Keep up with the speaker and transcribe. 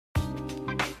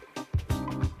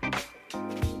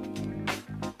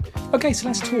Okay, so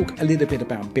let's talk a little bit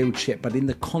about BuildShip, but in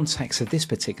the context of this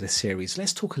particular series,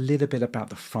 let's talk a little bit about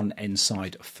the front end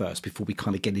side first before we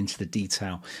kind of get into the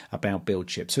detail about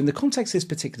BuildShip. So in the context of this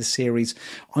particular series,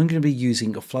 I'm going to be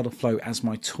using Flutterflow as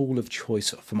my tool of choice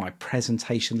for my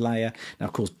presentation layer. Now,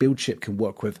 of course, BuildShip can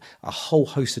work with a whole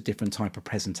host of different type of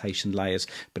presentation layers,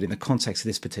 but in the context of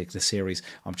this particular series,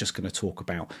 I'm just going to talk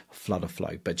about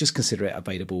Flutterflow, but just consider it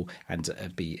available and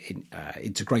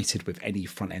integrated with any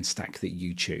front end stack that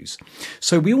you choose.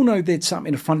 So we all know that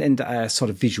in a front end sort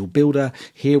of visual builder,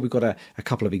 here we've got a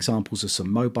couple of examples of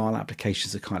some mobile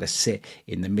applications that kind of sit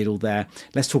in the middle there.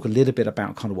 Let's talk a little bit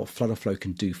about kind of what Flutterflow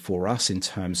can do for us in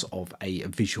terms of a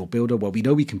visual builder. Well, we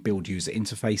know we can build user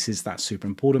interfaces. That's super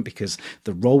important because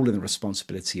the role and the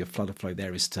responsibility of Flutterflow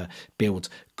there is to build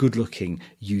good looking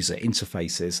user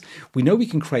interfaces. We know we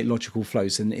can create logical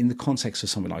flows, and in the context of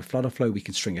something like Flutterflow, we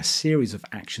can string a series of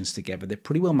actions together that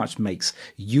pretty well much makes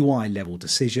UI level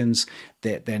decisions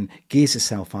that then gears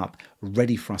itself up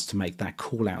ready for us to make that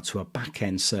call out to a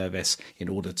backend service in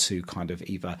order to kind of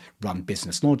either run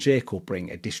business logic or bring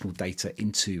additional data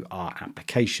into our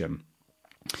application.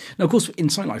 Now, of course, in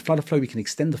something like Flutterflow, we can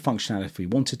extend the functionality if we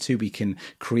wanted to. We can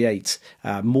create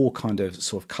more kind of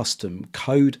sort of custom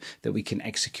code that we can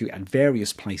execute at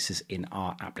various places in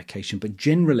our application. But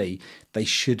generally, they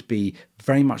should be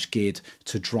very much geared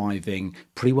to driving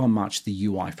pretty well much the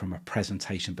UI from a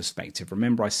presentation perspective.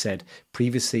 Remember, I said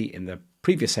previously in the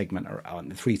previous segment on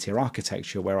the three-tier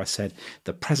architecture where I said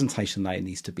the presentation layer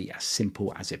needs to be as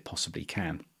simple as it possibly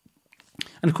can.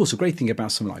 And of course, the great thing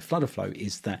about something like Flutterflow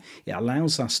is that it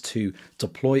allows us to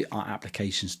deploy our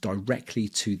applications directly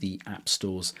to the app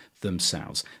stores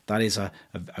themselves. That is a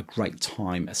great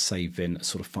time-saving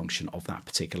sort of function of that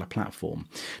particular platform.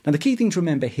 Now, the key thing to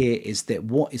remember here is that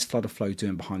what is Flutterflow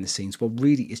doing behind the scenes? Well,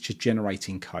 really, it's just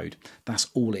generating code. That's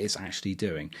all it is actually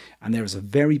doing. And there is a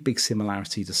very big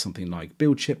similarity to something like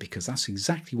BuildShip, because that's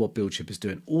exactly what BuildShip is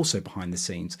doing also behind the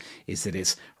scenes, is that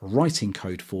it's writing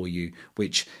code for you,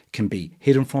 which can be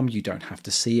hidden from you. You don't have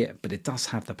to see it, but it does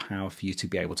have the power for you to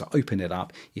be able to open it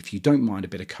up. If you don't mind a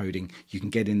bit of coding, you can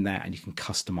get in there and you can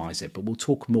customize it, but we'll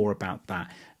talk more about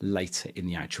that later in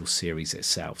the actual series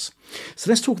itself. So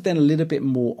let's talk then a little bit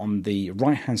more on the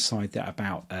right hand side there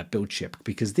about BuildShip,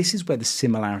 because this is where the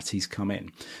similarities come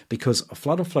in, because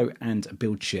Flutterflow and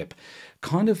BuildShip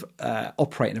kind of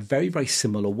operate in a very, very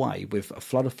similar way. With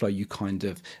Flutterflow, you kind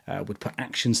of would put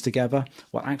actions together.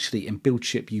 Well, actually in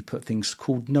BuildShip, you put things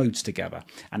called nodes together,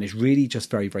 and it's really just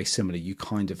very, very similar. You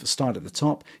kind of start at the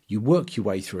top, you work your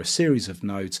way through a series of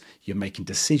nodes, you're making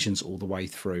decisions all the way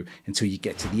through until you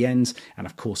get to the end, and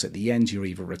of course at the end you're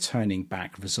either returning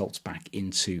back results back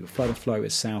into Flutterflow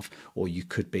itself, or you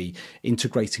could be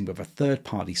integrating with a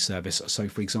third-party service. So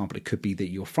for example, it could be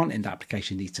that your front-end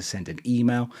application needs to send an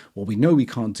email. Well, we know we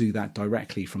can't do that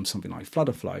directly from something like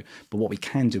Flutterflow, but what we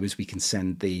can do is we can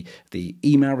send the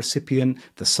email recipient,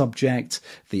 the subject,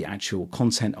 the actual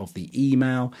content of the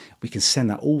email. We can send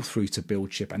that all through to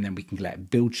BuildShip, and then we can let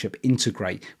BuildShip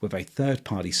integrate with a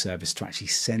third-party service to actually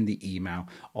send the email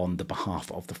on the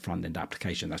behalf of the front-end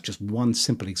application. That's just one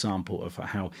simple example of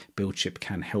how BuildShip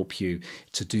can help you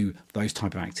to do those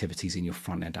type of activities in your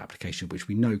front-end application, which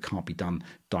we know can't be done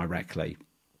directly.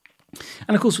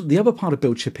 And of course, the other part of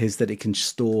BuildShip is that it can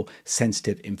store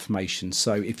sensitive information.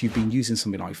 So if you've been using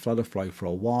something like Flutterflow for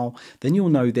a while, then you'll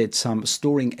know that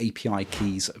storing API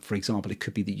keys, for example, it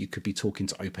could be that you could be talking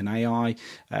to OpenAI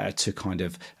to kind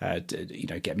of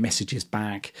get messages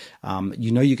back.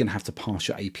 You're going to have to pass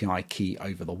your API key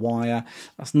over the wire.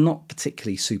 That's not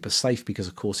particularly super safe because,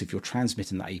 of course, if you're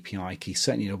transmitting the API key,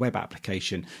 certainly in a web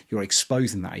application, you're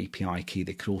exposing that API key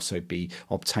that could also be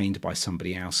obtained by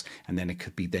somebody else, and then it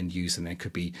could be then used and then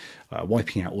could be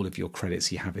wiping out all of your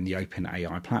credits you have in the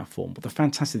OpenAI platform. But the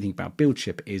fantastic thing about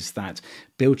BuildShip is that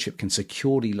BuildShip can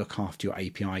securely look after your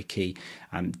API key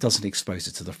and doesn't expose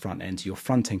it to the front end. Your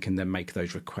front end can then make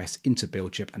those requests into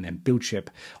BuildShip, and then BuildShip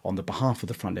on the behalf of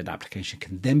the front end application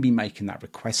can then be making that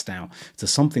request out to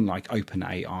something like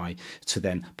OpenAI to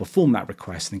then perform that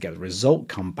request and get the result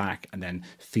come back and then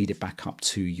feed it back up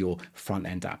to your front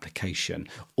end application,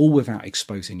 all without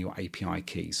exposing your API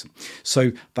keys.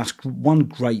 So that's one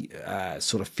great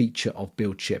sort of feature of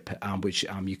BuildShip, which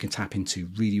you can tap into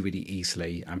really, really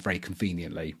easily and very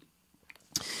conveniently.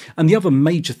 And the other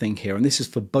major thing here, and this is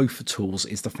for both tools,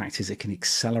 is the fact is it can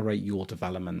accelerate your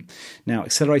development. Now,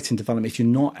 accelerating development, if you're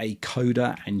not a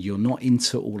coder and you're not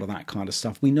into all of that kind of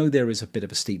stuff, we know there is a bit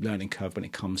of a steep learning curve when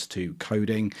it comes to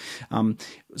coding.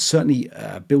 Certainly,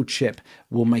 BuildShip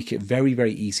will make it very,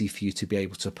 very easy for you to be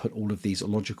able to put all of these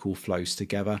logical flows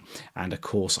together. And of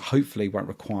course, hopefully won't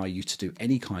require you to do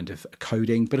any kind of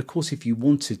coding. But of course, if you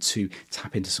wanted to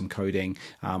tap into some coding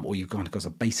or you've kind of got a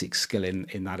basic skill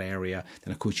in that area,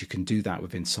 then of course you can do that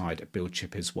with inside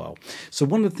BuildShip as well. So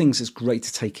one of the things that's great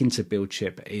to take into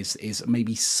BuildShip is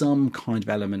maybe some kind of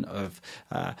element of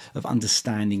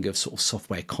understanding of sort of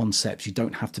software concepts. You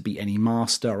don't have to be any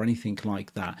master or anything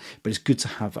like that, but it's good to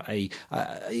have a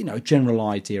general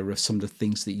idea of some of the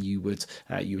things that you would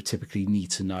typically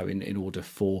need to know in order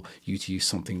for you to use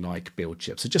something like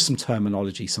BuildShip. So just some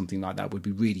terminology, something like that would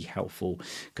be really helpful,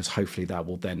 because hopefully that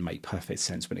will then make perfect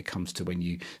sense when it comes to when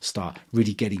you start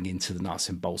really getting into the nuts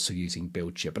and bolts of using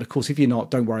BuildShip. But of course, if you're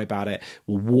not, don't worry about it.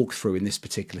 We'll walk through in this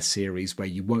particular series where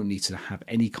you won't need to have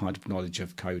any kind of knowledge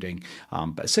of coding,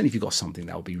 but certainly if you've got something,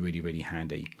 that will be really, really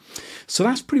handy. So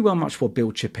that's pretty well much what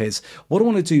BuildShip is. What I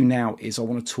want to do now is I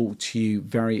want to talk to you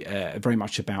very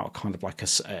much about kind of like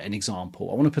an example.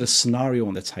 I want to put a scenario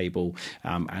on the table,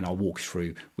 and I'll walk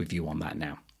through with you on that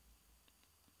now.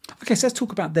 Okay, so let's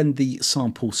talk about then the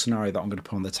sample scenario that I'm going to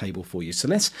put on the table for you. So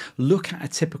let's look at a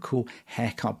typical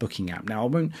haircut booking app. Now, I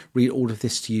won't read all of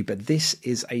this to you, but this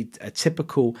is a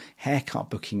typical haircut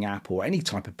booking app, or any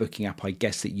type of booking app, I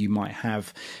guess, that you might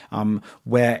have,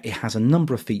 where it has a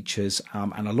number of features,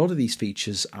 and a lot of these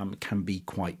features can be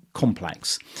quite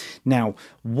complex. Now,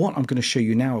 what I'm going to show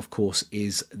you now, of course,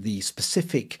 is the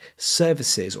specific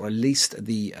services, or at least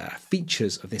the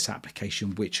features of this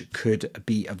application, which could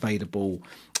be available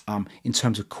in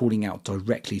terms of calling out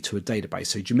directly to a database.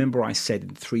 So do you remember I said in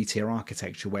 3-tier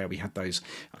architecture where we had those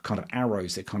kind of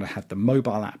arrows that kind of had the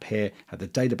mobile app here, had the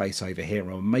database over here,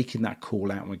 and we're making that call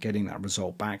out and we're getting that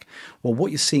result back? Well,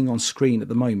 what you're seeing on screen at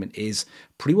the moment is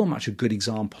pretty well much a good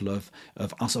example of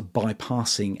us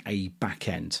bypassing a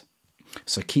backend.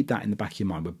 So keep that in the back of your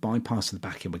mind. We're bypassing the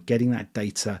backend. We're getting that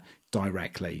data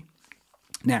directly.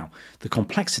 Now, the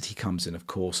complexity comes in, of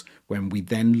course, when we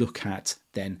then look at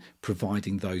then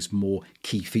providing those more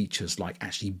key features, like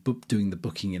actually doing the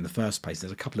booking in the first place.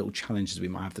 There's a couple of little challenges we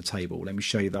might have at the table. Let me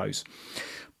show you those.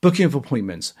 Booking of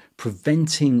appointments,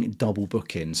 preventing double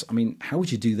bookings. I mean, how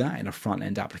would you do that in a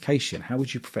front-end application? How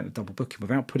would you prevent a double booking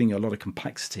without putting a lot of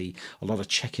complexity, a lot of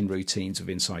check-in routines of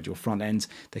inside your front end?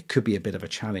 There could be a bit of a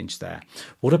challenge there.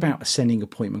 What about sending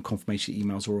appointment confirmation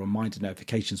emails or reminder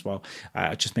notifications? Well,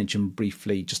 I just mentioned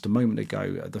briefly just a moment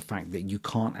ago the fact that you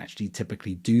can't actually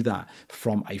typically do that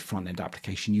from a front-end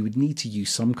application. You would need to use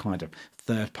some kind of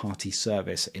third-party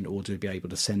service in order to be able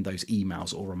to send those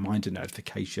emails or reminder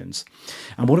notifications.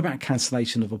 And what about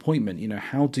cancellation of appointment? You know,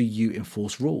 how do you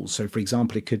enforce rules? So, for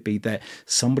example, it could be that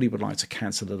somebody would like to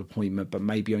cancel an appointment, but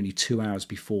maybe only 2 hours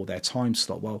before their time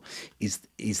slot. Well, is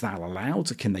that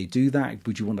allowed? Can they do that?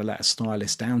 Would you want to let a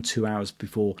stylist down 2 hours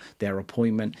before their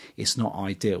appointment? It's not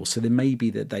ideal. So there may be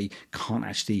that they can't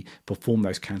actually perform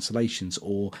those cancellations,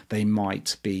 or they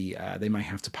might be they may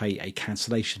have to pay a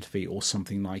cancellation fee or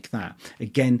something like that.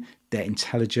 Again, they're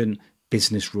intelligent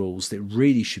business rules that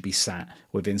really should be sat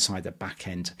with inside the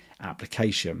back-end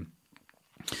application.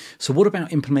 So what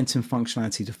about implementing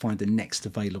functionality to find the next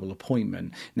available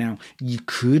appointment? Now, you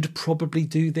could probably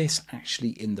do this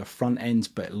actually in the front end,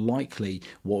 but likely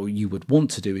what you would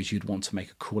want to do is you'd want to make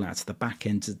a call out to the back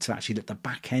end to actually let the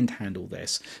back end handle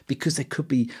this, because there could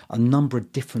be a number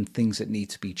of different things that need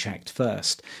to be checked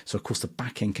first. So of course the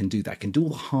back end can do that, can do all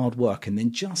the hard work, and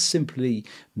then just simply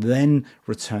then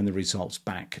return the results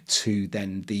back to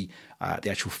then the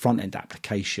actual front end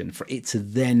application for it to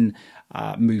then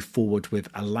move forward with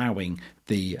allowing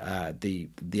the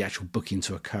actual booking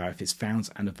to occur if it's found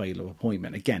an available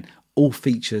appointment. Again, all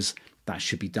features that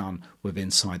should be done with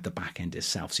inside the back end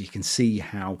itself. So you can see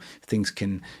how things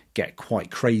can get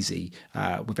quite crazy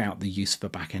without the use of a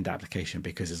back end application,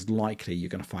 because it's likely you're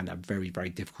going to find that very, very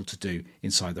difficult to do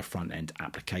inside the front end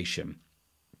application.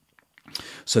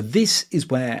 So this is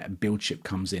where BuildShip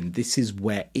comes in. This is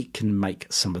where it can make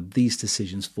some of these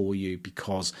decisions for you,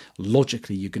 because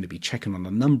logically you're going to be checking on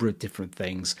a number of different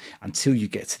things until you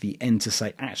get to the end to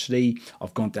say, actually,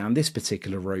 I've gone down this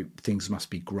particular route, things must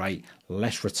be great.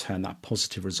 Let's return that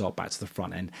positive result back to the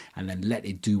front end and then let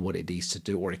it do what it needs to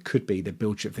do. Or it could be that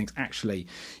BuildShip thinks, actually,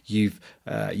 you've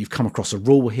come across a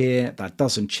rule here that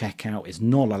doesn't check out, is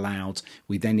not allowed.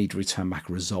 We then need to return back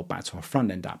a result back to our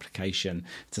front end application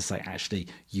to say, actually,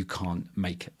 you can't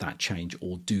make that change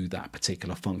or do that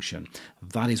particular function.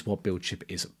 That is what BuildShip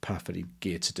is perfectly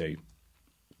geared to do.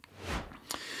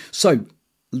 So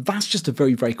that's just a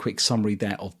very, very quick summary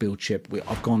there of BuildShip.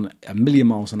 I've gone a million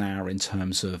miles an hour in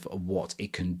terms of what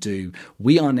it can do.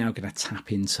 We are now going to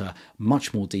tap into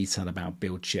much more detail about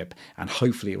BuildShip, and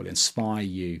hopefully it will inspire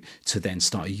you to then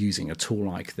start using a tool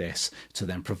like this to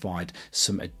then provide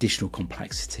some additional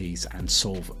complexities and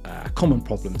solve common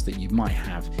problems that you might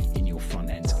have in your front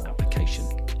end